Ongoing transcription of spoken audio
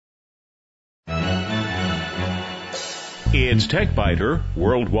It's TechBiter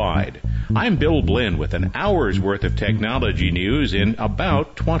Worldwide. I'm Bill Blinn with an hour's worth of technology news in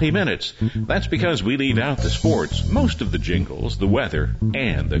about 20 minutes. That's because we leave out the sports, most of the jingles, the weather,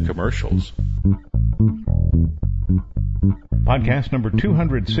 and the commercials. Podcast number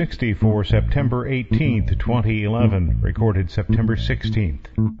 260 for September 18th, 2011, recorded September 16th.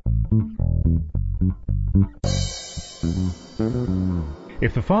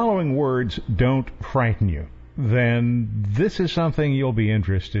 If the following words don't frighten you, then this is something you'll be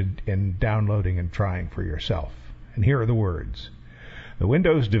interested in downloading and trying for yourself. And here are the words. The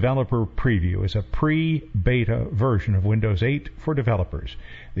Windows Developer Preview is a pre-beta version of Windows 8 for developers.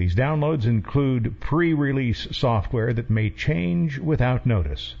 These downloads include pre-release software that may change without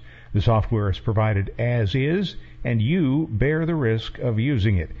notice. The software is provided as is, and you bear the risk of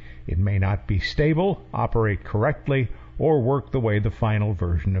using it. It may not be stable, operate correctly, or work the way the final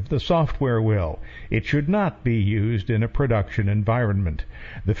version of the software will. It should not be used in a production environment.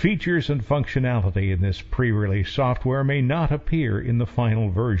 The features and functionality in this pre-release software may not appear in the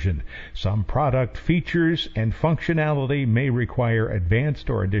final version. Some product features and functionality may require advanced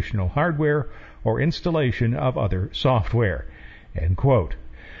or additional hardware or installation of other software. End quote.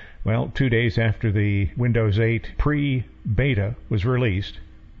 Well, 2 days after the Windows 8 pre-beta was released,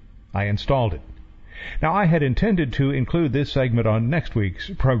 I installed it. Now, I had intended to include this segment on next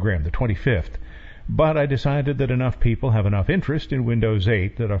week's program, the 25th, but I decided that enough people have enough interest in Windows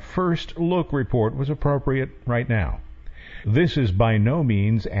 8 that a first look report was appropriate right now. This is by no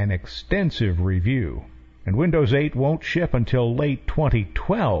means an extensive review, and Windows 8 won't ship until late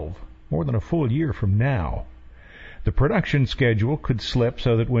 2012, more than a full year from now. The production schedule could slip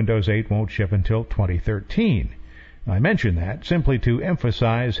so that Windows 8 won't ship until 2013. I mention that simply to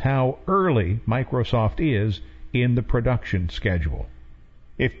emphasize how early Microsoft is in the production schedule.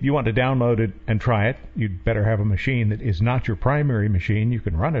 If you want to download it and try it, you'd better have a machine that is not your primary machine you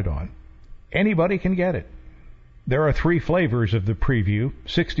can run it on. Anybody can get it. There are 3 flavors of the preview: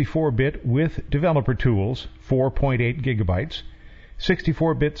 64-bit with developer tools, 4.8 gigabytes,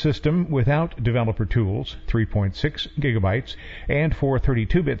 64-bit system without developer tools, 3.6 gigabytes, and for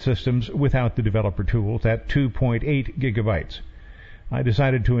 32-bit systems without the developer tools at 2.8 gigabytes. I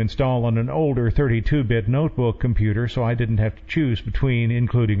decided to install on an older 32-bit notebook computer so I didn't have to choose between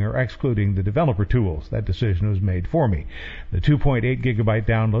including or excluding the developer tools. That decision was made for me. The 2.8 gigabyte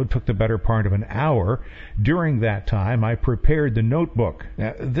download took the better part of an hour. During that time, I prepared the notebook.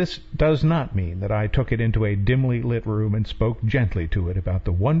 Now, this does not mean that I took it into a dimly lit room and spoke gently to it about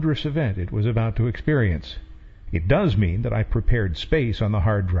the wondrous event it was about to experience. It does mean that I prepared space on the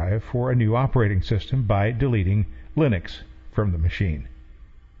hard drive for a new operating system by deleting Linux from the machine.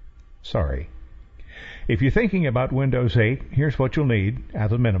 Sorry. If you're thinking about Windows 8, here's what you'll need,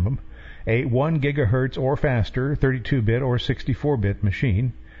 at a minimum: a 1 gigahertz or faster 32-bit or 64-bit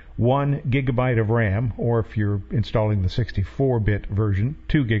machine, 1 gigabyte of RAM, or if you're installing the 64-bit version,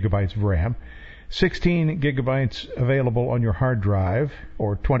 2 gigabytes of RAM, 16 gigabytes available on your hard drive,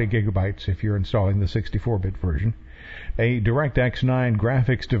 or 20 gigabytes if you're installing the 64-bit version, a DirectX 9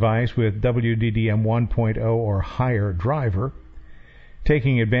 graphics device with WDDM 1.0 or higher driver.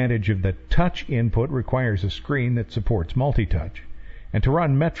 Taking advantage of the touch input requires a screen that supports multi-touch. And to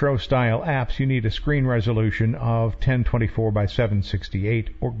run Metro-style apps, you need a screen resolution of 1024 by 768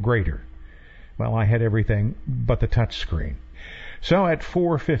 or greater. Well, I had everything but the touch screen. So at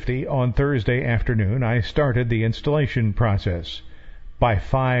 4:50 on Thursday afternoon, I started the installation process. By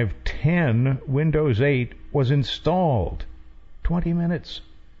 5:10, Windows 8 was installed. 20 minutes.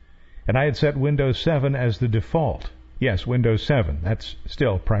 And I had set Windows 7 as the default. Yes, Windows 7. That's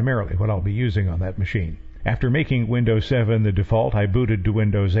still primarily what I'll be using on that machine. After making Windows 7 the default, I booted to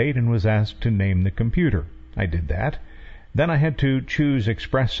Windows 8 and was asked to name the computer. I did that. Then I had to choose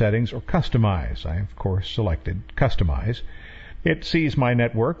Express Settings or Customize. I, of course, selected Customize. It sees my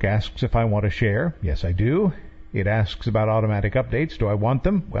network, asks if I want to share. Yes, I do. It asks about automatic updates. Do I want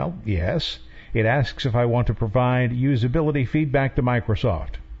them? Well, yes. It asks if I want to provide usability feedback to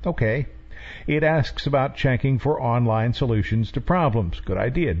Microsoft. Okay. It asks about checking for online solutions to problems. Good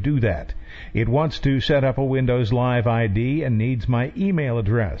idea. Do that. It wants to set up a Windows Live ID and needs my email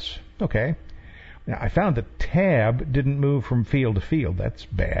address. Okay. Now, I found the tab didn't move from field to field. That's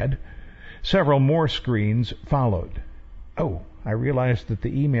bad. Several more screens followed. Oh, I realized that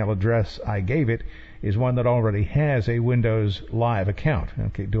the email address I gave it is one that already has a Windows Live account.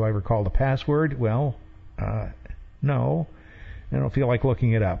 Okay, do I recall the password? Well, no. I don't feel like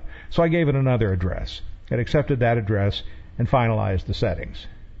looking it up. So I gave it another address. It accepted that address and finalized the settings.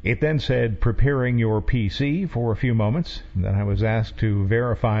 It then said, preparing your PC for a few moments. And then I was asked to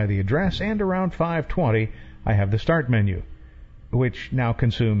verify the address, and around 5:20, I have the start menu, which now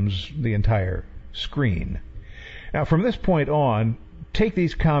consumes the entire screen. Now, from this point on, take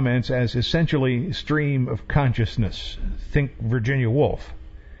these comments as essentially stream of consciousness. Think Virginia Woolf.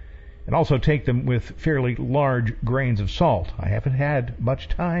 And also take them with fairly large grains of salt. I haven't had much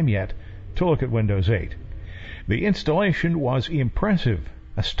time yet to look at Windows 8. The installation was impressive.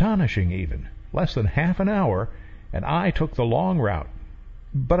 Astonishing, even. Less than half an hour, and I took the long route.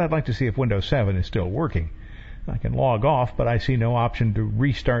 But I'd like to see if Windows 7 is still working. I can log off, but I see no option to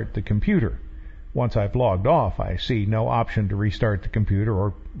restart the computer. Once I've logged off, I see no option to restart the computer,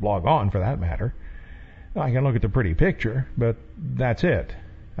 or log on for that matter. I can look at the pretty picture, but that's it.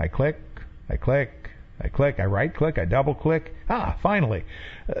 I click, I right-click, I double-click. Finally!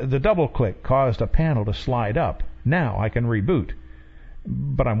 The double-click caused a panel to slide up. Now I can reboot.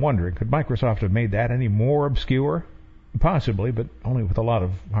 But I'm wondering, could Microsoft have made that any more obscure? Possibly, but only with a lot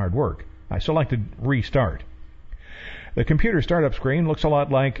of hard work. I selected Restart. The computer startup screen looks a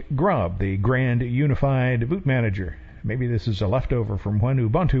lot like Grub, the Grand Unified Boot Manager. Maybe this is a leftover from when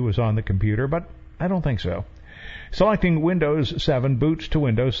Ubuntu was on the computer, but I don't think so. Selecting Windows 7 boots to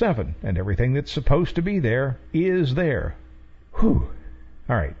Windows 7, and everything that's supposed to be there is there. Whew.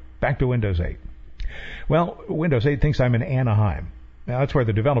 All right, back to Windows 8. Well, Windows 8 thinks I'm in Anaheim. Now, that's where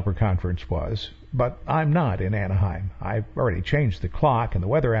the developer conference was, but I'm not in Anaheim. I've already changed the clock and the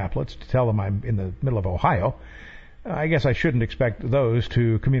weather applets to tell them I'm in the middle of Ohio. I guess I shouldn't expect those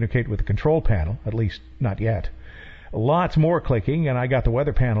to communicate with the control panel, at least not yet. Lots more clicking, and I got the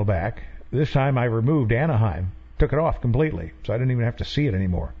weather panel back. This time I removed Anaheim, took it off completely, so I didn't even have to see it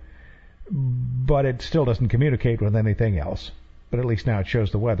anymore. But it still doesn't communicate with anything else. But at least now it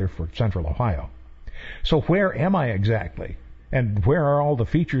shows the weather for central Ohio. So where am I exactly? And where are all the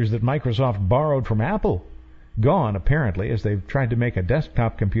features that Microsoft borrowed from Apple? Gone, apparently, as they've tried to make a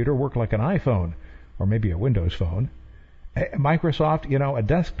desktop computer work like an iPhone, or maybe a Windows phone. Microsoft, a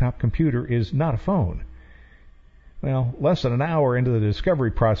desktop computer is not a phone. Well, less than an hour into the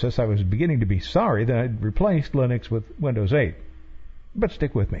discovery process, I was beginning to be sorry that I'd replaced Linux with Windows 8. But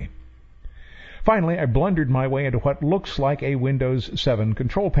stick with me. Finally, I blundered my way into what looks like a Windows 7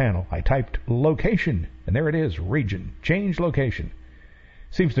 control panel. I typed location, and there it is, region, change location.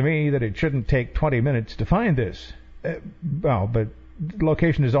 Seems to me that it shouldn't take 20 minutes to find this. But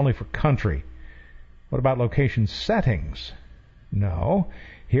location is only for country. What about location settings? No.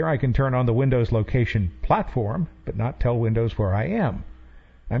 Here I can turn on the Windows location platform, but not tell Windows where I am.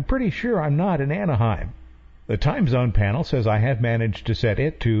 I'm pretty sure I'm not in Anaheim. The time zone panel says I have managed to set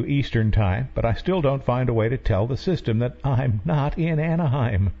it to Eastern Time, but I still don't find a way to tell the system that I'm not in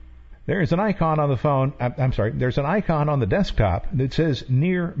Anaheim. There's an icon on the phone, there's an icon on the desktop that says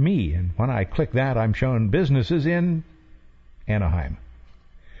Near Me, and when I click that, I'm shown businesses in Anaheim.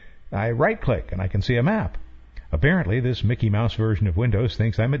 I right-click, and I can see a map. Apparently, this Mickey Mouse version of Windows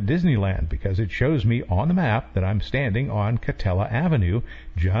thinks I'm at Disneyland because it shows me on the map that I'm standing on Catella Avenue,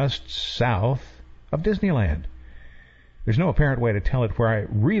 just south of Disneyland. There's no apparent way to tell it where I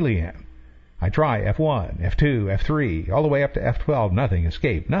really am. I try F1, F2, F3, all the way up to F12. Nothing.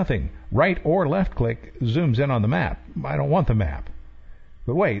 Escape. Nothing. Right or left click zooms in on the map. I don't want the map.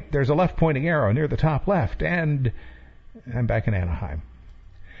 But wait, there's a left pointing arrow near the top left, and I'm back in Anaheim.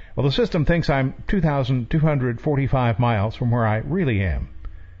 Well, the system thinks I'm 2,245 miles from where I really am.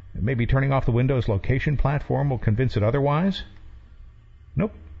 Maybe turning off the Windows location platform will convince it otherwise?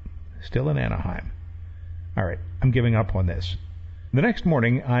 Nope. Still in Anaheim. All right, I'm giving up on this. The next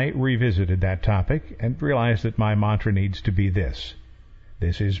morning, I revisited that topic and realized that my mantra needs to be this.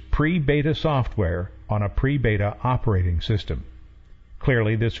 This is pre-beta software on a pre-beta operating system.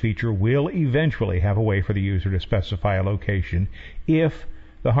 Clearly, this feature will eventually have a way for the user to specify a location if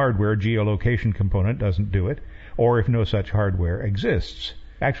the hardware geolocation component doesn't do it, or if no such hardware exists.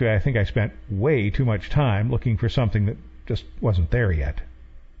 Actually, I think I spent way too much time looking for something that just wasn't there yet.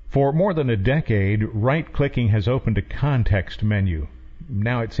 For more than a decade, right-clicking has opened a context menu.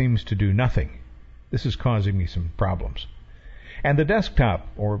 Now it seems to do nothing. This is causing me some problems. And the desktop,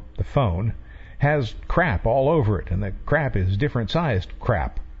 or the phone, has crap all over it, and the crap is different-sized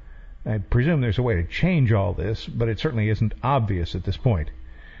crap. I presume there's a way to change all this, but it certainly isn't obvious at this point.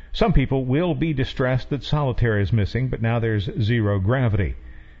 Some people will be distressed that solitaire is missing, but now there's zero gravity.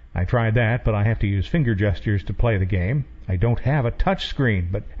 I tried that, but I have to use finger gestures to play the game. I don't have a touch screen,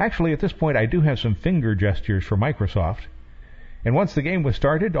 but actually at this point I do have some finger gestures for Microsoft. And once the game was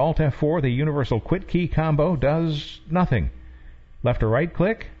started, Alt F4, the universal quit key combo, does nothing. Left or right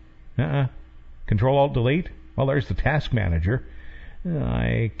click? Control Alt Delete? Well, there's the task manager.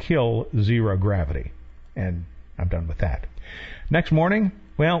 I kill zero gravity. And I'm done with that. Next morning,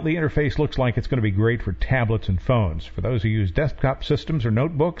 well, the interface looks like it's going to be great for tablets and phones. For those who use desktop systems or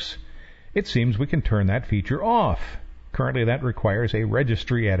notebooks, it seems we can turn that feature off. Currently, that requires a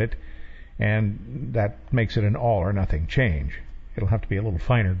registry edit, and that makes it an all-or-nothing change. It'll have to be a little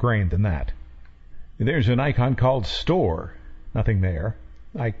finer grained than that. There's an icon called Store. Nothing there.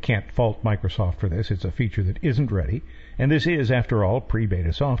 I can't fault Microsoft for this. It's a feature that isn't ready, and this is, after all,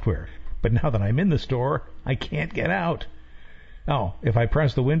 pre-beta software. But now that I'm in the store, I can't get out. Oh, if I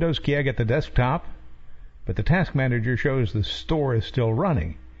press the Windows key, I get the desktop, but the Task Manager shows the store is still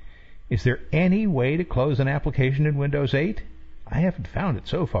running. Is there any way to close an application in Windows 8? I haven't found it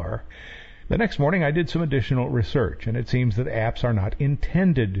so far. The next morning I did some additional research, and it seems that apps are not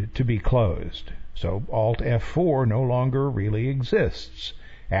intended to be closed. So Alt F4 no longer really exists.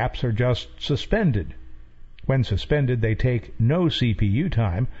 Apps are just suspended. When suspended, they take no CPU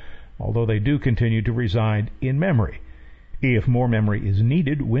time, although they do continue to reside in memory. If more memory is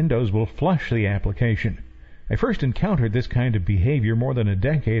needed, Windows will flush the application. I first encountered this kind of behavior more than a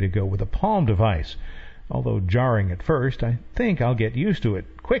decade ago with a Palm device. Although jarring at first, I think I'll get used to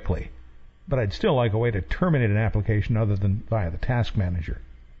it quickly. But I'd still like a way to terminate an application other than via the Task Manager.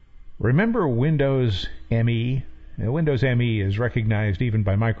 Remember Windows ME? Now, Windows ME is recognized even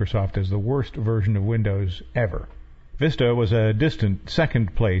by Microsoft as the worst version of Windows ever. Vista was a distant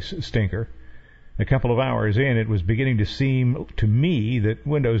second-place stinker. A couple of hours in, it was beginning to seem to me that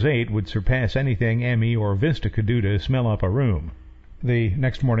Windows 8 would surpass anything ME or Vista could do to smell up a room. The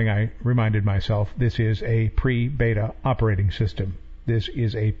next morning I reminded myself this is a pre-beta operating system. This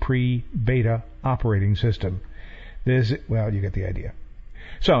is a pre-beta operating system. Well, you get the idea.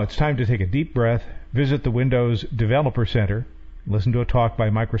 So it's time to take a deep breath, visit the Windows Developer Center, listen to a talk by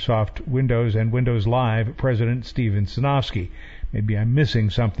Microsoft Windows and Windows Live President Steven Sinofsky. Maybe I'm missing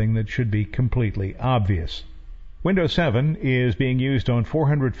something that should be completely obvious. Windows 7 is being used on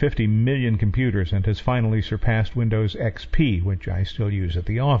 450 million computers and has finally surpassed Windows XP, which I still use at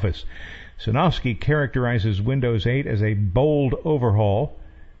the office. Sinofsky characterizes Windows 8 as a bold overhaul,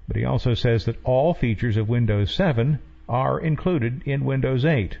 but he also says that all features of Windows 7 are included in Windows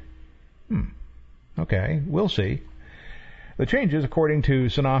 8. Okay, we'll see. The changes, according to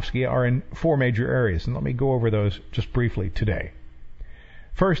Sinofsky, are in 4 major areas, and let me go over those just briefly today.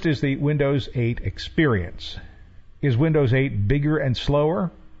 First is the Windows 8 experience. Is Windows 8 bigger and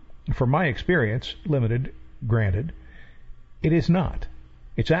slower? From my experience, limited, granted, it is not.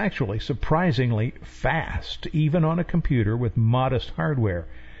 It's actually surprisingly fast, even on a computer with modest hardware.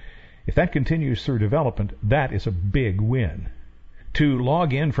 If that continues through development, that is a big win. To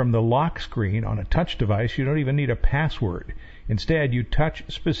log in from the lock screen on a touch device, you don't even need a password. Instead, you touch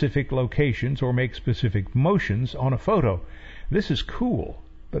specific locations or make specific motions on a photo. This is cool,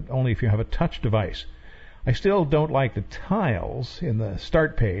 but only if you have a touch device. I still don't like the tiles in the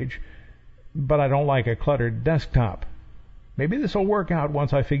start page, but I don't like a cluttered desktop. Maybe this will work out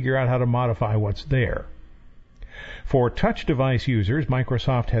once I figure out how to modify what's there. For touch device users,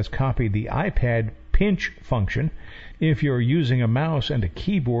 Microsoft has copied the iPad pinch function. If you're using a mouse and a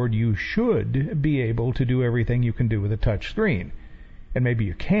keyboard, you should be able to do everything you can do with a touch screen. And maybe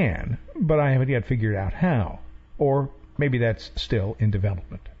you can, but I haven't yet figured out how. Or maybe that's still in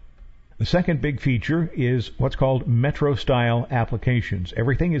development. The second big feature is what's called Metro-style applications.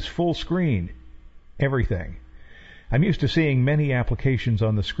 Everything is full screen. Everything. I'm used to seeing many applications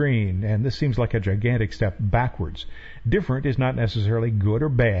on the screen, and this seems like a gigantic step backwards. Different is not necessarily good or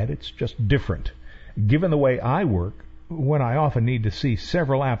bad, it's just different. Given the way I work, when I often need to see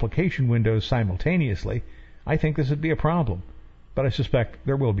several application windows simultaneously, I think this would be a problem, but I suspect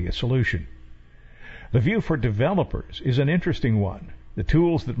there will be a solution. The view for developers is an interesting one. The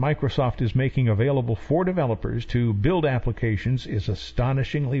tools that Microsoft is making available for developers to build applications is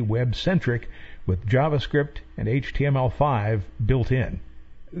astonishingly web-centric, with JavaScript and HTML5 built in.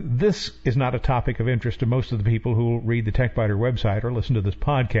 This is not a topic of interest to most of the people who will read the TechBiter website or listen to this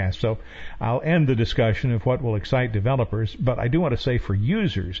podcast, so I'll end the discussion of what will excite developers, but I do want to say for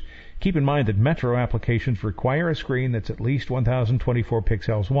users, keep in mind that Metro applications require a screen that's at least 1024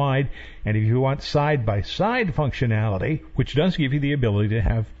 pixels wide, and if you want side-by-side functionality, which does give you the ability to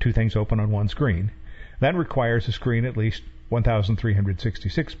have two things open on one screen, that requires a screen at least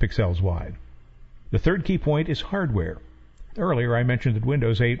 1366 pixels wide. The third key point is hardware. Earlier I mentioned that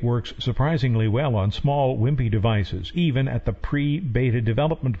Windows 8 works surprisingly well on small, wimpy devices, even at the pre-beta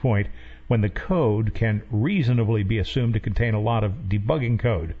development point when the code can reasonably be assumed to contain a lot of debugging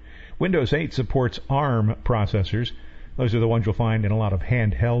code. Windows 8 supports ARM processors. Those are the ones you'll find in a lot of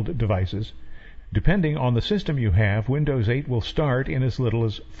handheld devices. Depending on the system you have, Windows 8 will start in as little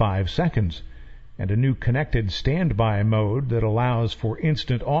as 5 seconds, and a new connected standby mode that allows for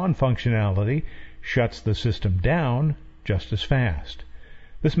instant on functionality shuts the system down just as fast.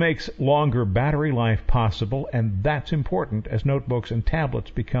 This makes longer battery life possible, and that's important as notebooks and tablets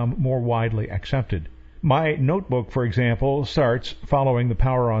become more widely accepted. My notebook, for example, starts following the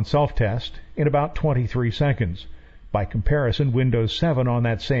power on self-test in about 23 seconds. By comparison, Windows 7 on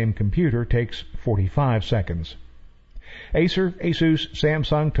that same computer takes 45 seconds. Acer, Asus,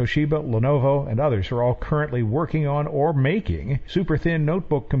 Samsung, Toshiba, Lenovo, and others are all currently working on or making super thin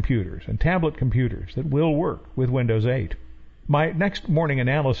notebook computers and tablet computers that will work with Windows 8. My next morning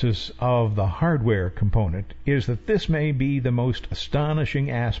analysis of the hardware component is that this may be the most astonishing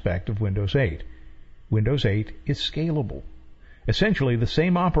aspect of Windows 8. Windows 8 is scalable. Essentially, the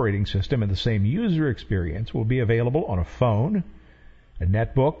same operating system and the same user experience will be available on a phone, a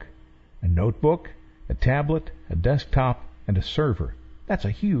netbook, a notebook, a tablet, a desktop, and a server. That's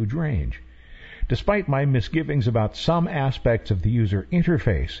a huge range. Despite my misgivings about some aspects of the user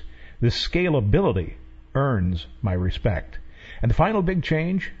interface, this scalability earns my respect. And the final big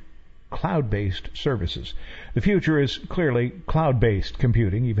change? Cloud-based services. The future is clearly cloud-based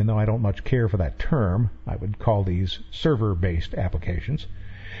computing, even though I don't much care for that term. I would call these server-based applications.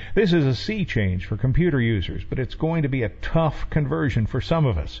 This is a sea change for computer users, but it's going to be a tough conversion for some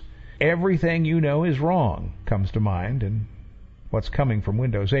of us. Everything you know is wrong comes to mind, and what's coming from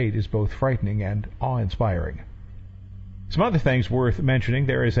Windows 8 is both frightening and awe-inspiring. Some other things worth mentioning: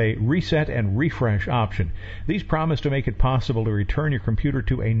 there is a reset and refresh option. These promise to make it possible to return your computer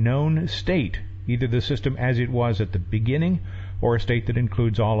to a known state, either the system as it was at the beginning or a state that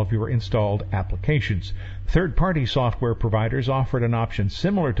includes all of your installed applications. Third-party software providers offered an option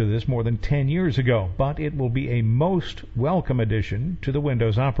similar to this more than 10 years ago, but it will be a most welcome addition to the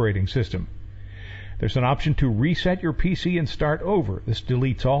Windows operating system. There's an option to reset your PC and start over. This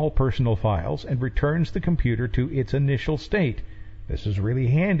deletes all personal files and returns the computer to its initial state. This is really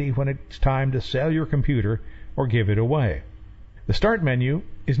handy when it's time to sell your computer or give it away. The Start menu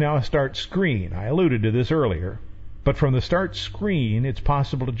is now a Start screen. I alluded to this earlier. But from the Start screen, it's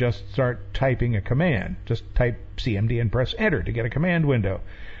possible to just start typing a command. Just type CMD and press Enter to get a command window.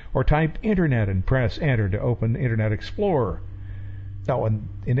 Or type Internet and press Enter to open Internet Explorer. Now, in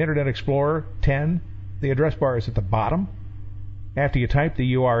Internet Explorer 10, the address bar is at the bottom. After you type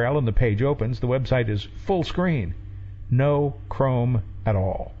the URL and the page opens, the website is full screen. No Chrome at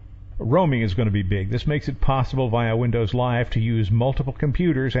all. Roaming is going to be big. This makes it possible via Windows Live to use multiple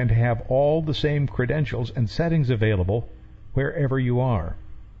computers and to have all the same credentials and settings available wherever you are.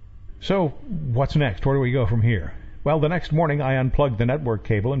 So, what's next? Where do we go from here? Well, the next morning I unplugged the network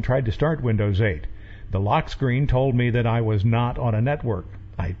cable and tried to start Windows 8. The lock screen told me that I was not on a network.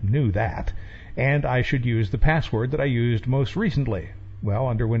 I knew that. And I should use the password that I used most recently. Well,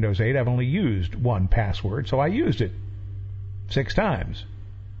 under Windows 8, I've only used one password, so I used it 6 times.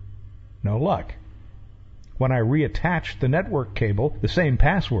 No luck. When I reattached the network cable, the same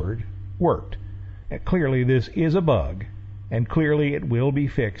password worked. Clearly, this is a bug, and clearly it will be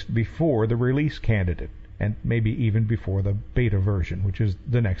fixed before the release candidate, and maybe even before the beta version, which is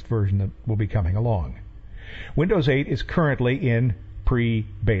the next version that will be coming along. Windows 8 is currently in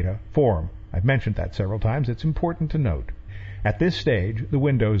pre-beta form. I've mentioned that several times. It's important to note. At this stage, the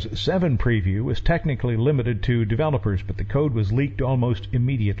Windows 7 preview was technically limited to developers, but the code was leaked almost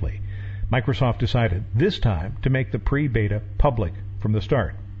immediately. Microsoft decided this time to make the pre-beta public from the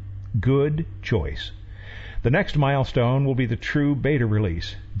start. Good choice. The next milestone will be the true beta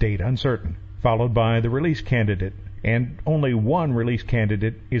release, date uncertain, followed by the release candidate, and only one release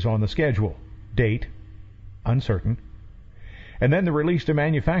candidate is on the schedule, date uncertain, and then the release to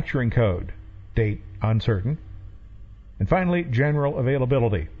manufacturing code, date uncertain, and finally general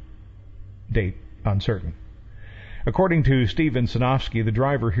availability, date uncertain. According to Steven Sinofsky, the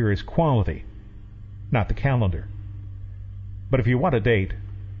driver here is quality, not the calendar. But if you want a date,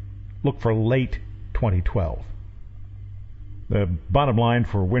 look for late 2012. The bottom line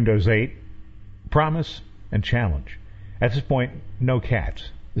for Windows 8, promise and challenge. At this point, no cats.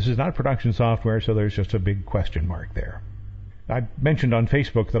 This is not production software, so there's just a big question mark there. I mentioned on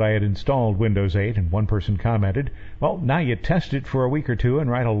Facebook that I had installed Windows 8, and one person commented, well, now you test it for a week or two and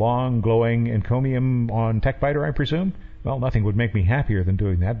write a long, glowing encomium on TechBiter, I presume? Well, nothing would make me happier than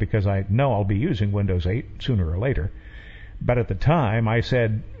doing that, because I know I'll be using Windows 8 sooner or later. But at the time, I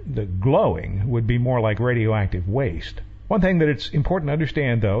said the glowing would be more like radioactive waste. One thing that it's important to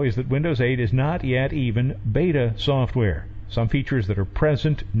understand, though, is that Windows 8 is not yet even beta software. Some features that are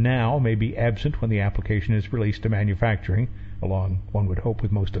present now may be absent when the application is released to manufacturing, along, one would hope,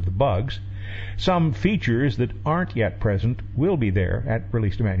 with most of the bugs. Some features that aren't yet present will be there at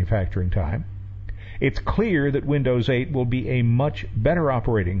release to manufacturing time. It's clear that Windows 8 will be a much better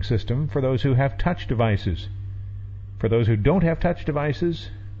operating system for those who have touch devices. For those who don't have touch devices,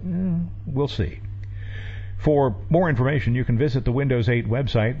 we'll see. For more information, you can visit the Windows 8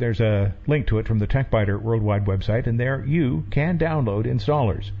 website. There's a link to it from the TechBiter Worldwide website, and there you can download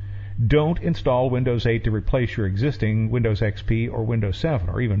installers. Don't install Windows 8 to replace your existing Windows XP or Windows 7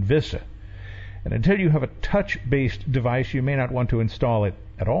 or even Vista. And until you have a touch-based device, you may not want to install it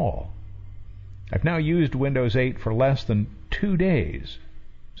at all. I've now used Windows 8 for less than 2 days,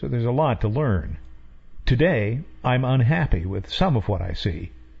 so there's a lot to learn. Today, I'm unhappy with some of what I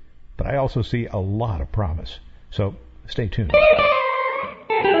see, but I also see a lot of promise. So stay tuned.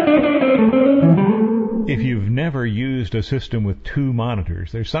 If you've never used a system with 2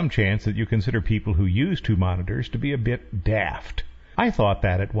 monitors, there's some chance that you consider people who use 2 monitors to be a bit daft. I thought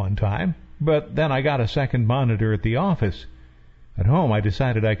that at one time, but then I got a second monitor at the office. At home, I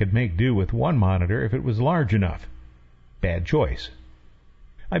decided I could make do with 1 monitor if it was large enough. Bad choice.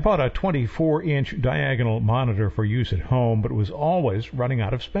 I bought a 24-inch diagonal monitor for use at home, but was always running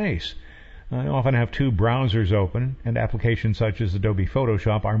out of space. I often have 2 browsers open, and applications such as Adobe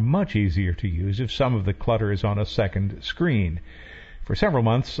Photoshop are much easier to use if some of the clutter is on a second screen. For several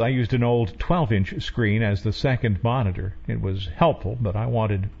months, I used an old 12-inch screen as the second monitor. It was helpful, but I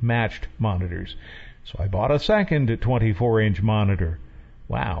wanted matched monitors. So I bought a second 24-inch monitor.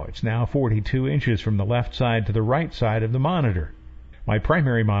 Wow, it's now 42 inches from the left side to the right side of the monitor. My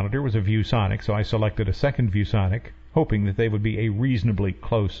primary monitor was a ViewSonic, so I selected a second ViewSonic, hoping that they would be a reasonably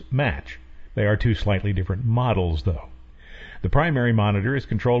close match. They are 2 slightly different models, though. The primary monitor is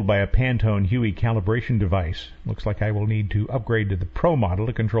controlled by a Pantone Huey calibration device. Looks like I will need to upgrade to the Pro model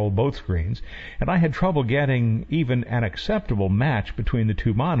to control both screens, and I had trouble getting even an acceptable match between the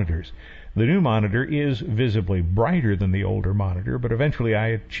 2 monitors. The new monitor is visibly brighter than the older monitor, but eventually I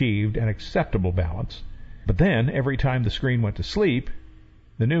achieved an acceptable balance. But then, every time the screen went to sleep,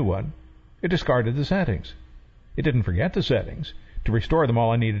 the new one, it discarded the settings. It didn't forget the settings. To restore them,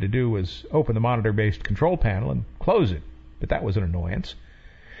 all I needed to do was open the monitor-based control panel and close it. But that was an annoyance.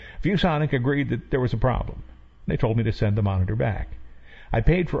 ViewSonic agreed that there was a problem. They told me to send the monitor back. I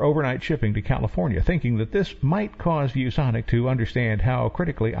paid for overnight shipping to California, thinking that this might cause ViewSonic to understand how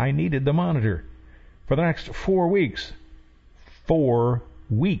critically I needed the monitor. For the next 4 weeks,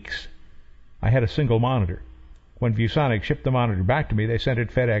 I had a single monitor. When ViewSonic shipped the monitor back to me, they sent it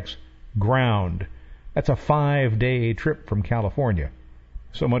FedEx ground. That's a 5-day trip from California.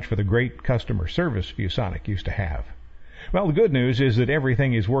 So much for the great customer service ViewSonic used to have. Well, the good news is that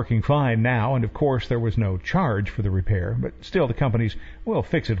everything is working fine now, and of course there was no charge for the repair, but still the company's "we'll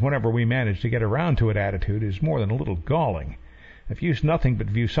fix it whenever we manage to get around to it" attitude is more than a little galling. I've used nothing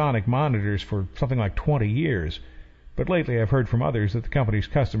but ViewSonic monitors for something like 20 years, but lately I've heard from others that the company's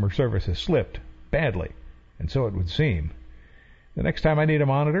customer service has slipped badly, and so it would seem. The next time I need a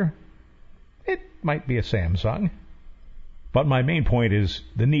monitor, it might be a Samsung. But my main point is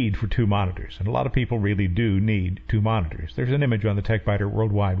the need for 2 monitors, and a lot of people really do need 2 monitors. There's an image on the TechBiter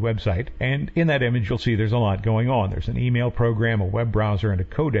Worldwide website, and in that image you'll see there's a lot going on. There's an email program, a web browser, and a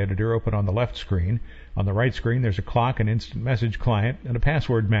code editor open on the left screen. On the right screen there's a clock, an instant message client, and a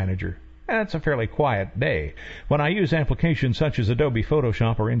password manager. That's a fairly quiet day. When I use applications such as Adobe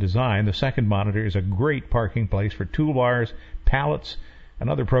Photoshop or InDesign, the second monitor is a great parking place for toolbars, palettes, and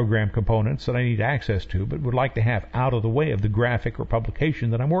other program components that I need access to but would like to have out of the way of the graphic or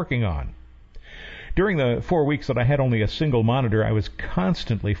publication that I'm working on. During the 4 weeks that I had only a single monitor, I was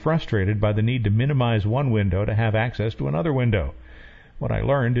constantly frustrated by the need to minimize one window to have access to another window. What I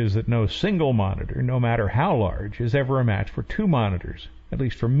learned is that no single monitor, no matter how large, is ever a match for 2 monitors, at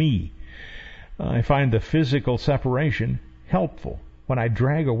least for me. I find the physical separation helpful. When I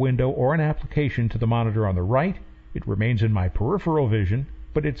drag a window or an application to the monitor on the right, it remains in my peripheral vision,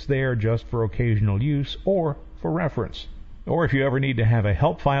 but it's there just for occasional use or for reference. Or if you ever need to have a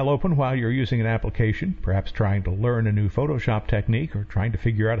help file open while you're using an application, perhaps trying to learn a new Photoshop technique or trying to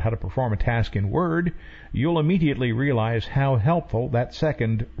figure out how to perform a task in Word, you'll immediately realize how helpful that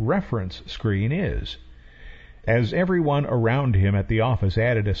second reference screen is. As everyone around him at the office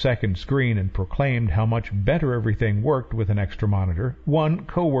added a second screen and proclaimed how much better everything worked with an extra monitor, one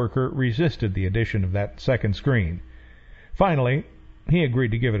coworker resisted the addition of that second screen. Finally, he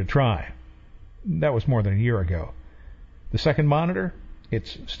agreed to give it a try. That was more than a year ago. The second monitor,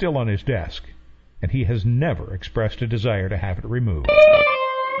 it's still on his desk, and he has never expressed a desire to have it removed.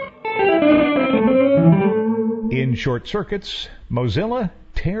 In short circuits, Mozilla,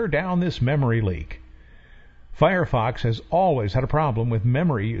 tear down this memory leak. Firefox has always had a problem with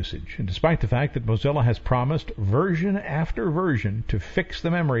memory usage, and despite the fact that Mozilla has promised version after version to fix the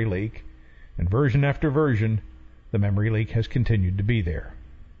memory leak, and version after version, the memory leak has continued to be there.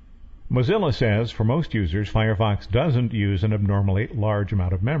 Mozilla says for most users, Firefox doesn't use an abnormally large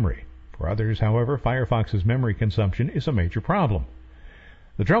amount of memory. For others, however, Firefox's memory consumption is a major problem.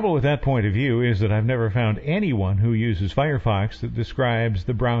 The trouble with that point of view is that I've never found anyone who uses Firefox that describes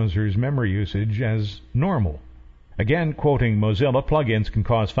the browser's memory usage as normal. Again, quoting Mozilla, plugins can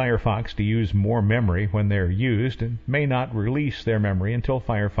cause Firefox to use more memory when they're used and may not release their memory until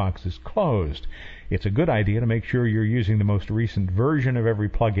Firefox is closed. It's a good idea to make sure you're using the most recent version of every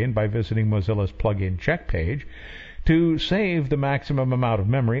plugin by visiting Mozilla's plugin check page. To save the maximum amount of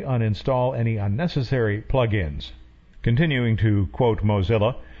memory, uninstall any unnecessary plugins. Continuing to quote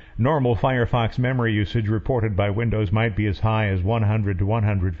Mozilla, normal Firefox memory usage reported by Windows might be as high as 100 to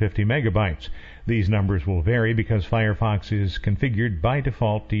 150 megabytes. These numbers will vary because Firefox is configured by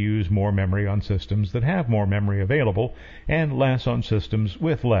default to use more memory on systems that have more memory available and less on systems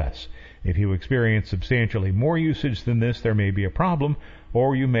with less. If you experience substantially more usage than this, there may be a problem,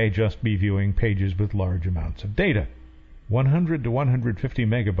 or you may just be viewing pages with large amounts of data. 100 to 150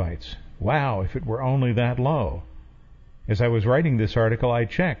 megabytes. Wow, if it were only that low. As I was writing this article, I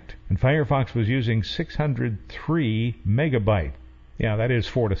checked, and Firefox was using 603 megabytes. Yeah, that is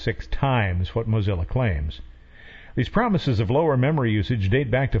 4 to 6 times what Mozilla claims. These promises of lower memory usage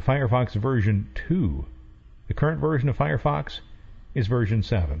date back to Firefox version 2. The current version of Firefox is version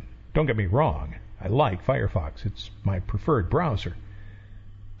 7. Don't get me wrong, I like Firefox. It's my preferred browser.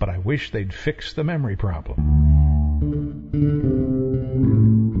 But I wish they'd fix the memory problem.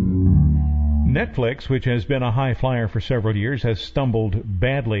 Netflix, which has been a high flyer for several years, has stumbled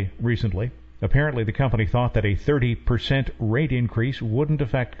badly recently. Apparently the company thought that a 30% rate increase wouldn't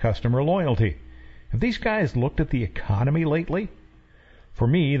affect customer loyalty. Have these guys looked at the economy lately? For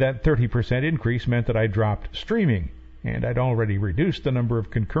me, that 30% increase meant that I dropped streaming, and I'd already reduced the number of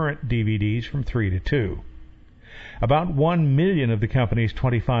concurrent DVDs from 3 to 2. About 1 million of the company's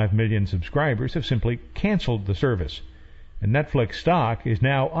 25 million subscribers have simply canceled the service, and Netflix stock is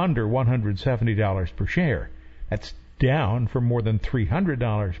now under $170 per share. That's down from more than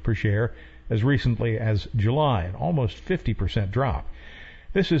 $300 per share as recently as July, an almost 50% drop.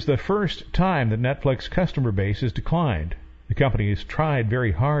 This is the first time that Netflix customer base has declined. The company has tried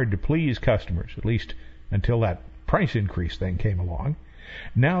very hard to please customers, at least until that price increase thing came along.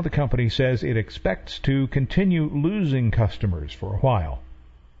 Now the company says it expects to continue losing customers for a while.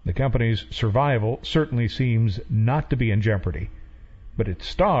 The company's survival certainly seems not to be in jeopardy, but its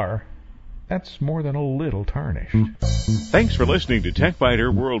star, that's more than a little tarnished. Thanks for listening to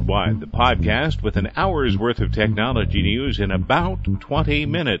TechBiter Worldwide, the podcast with an hour's worth of technology news in about 20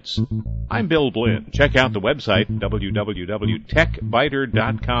 minutes. I'm Bill Blinn. Check out the website,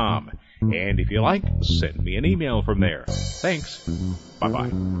 www.techbiter.com. And if you like, send me an email from there. Thanks.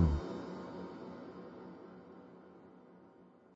 Bye-bye.